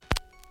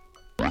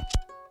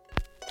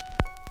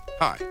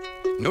Hi.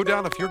 No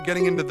doubt if you're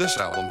getting into this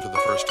album for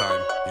the first time,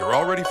 you're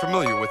already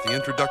familiar with the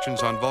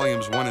introductions on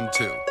Volumes 1 and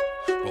 2.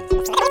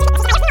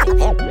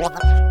 Well,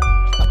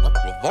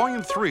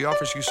 Volume 3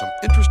 offers you some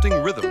interesting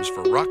rhythms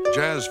for rock,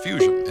 jazz,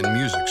 fusion, and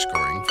music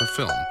scoring for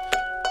film.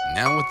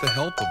 Now with the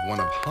help of one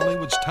of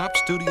Hollywood's top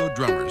studio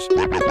drummers,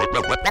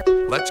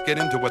 let's get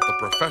into what the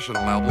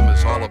professional album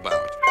is all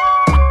about.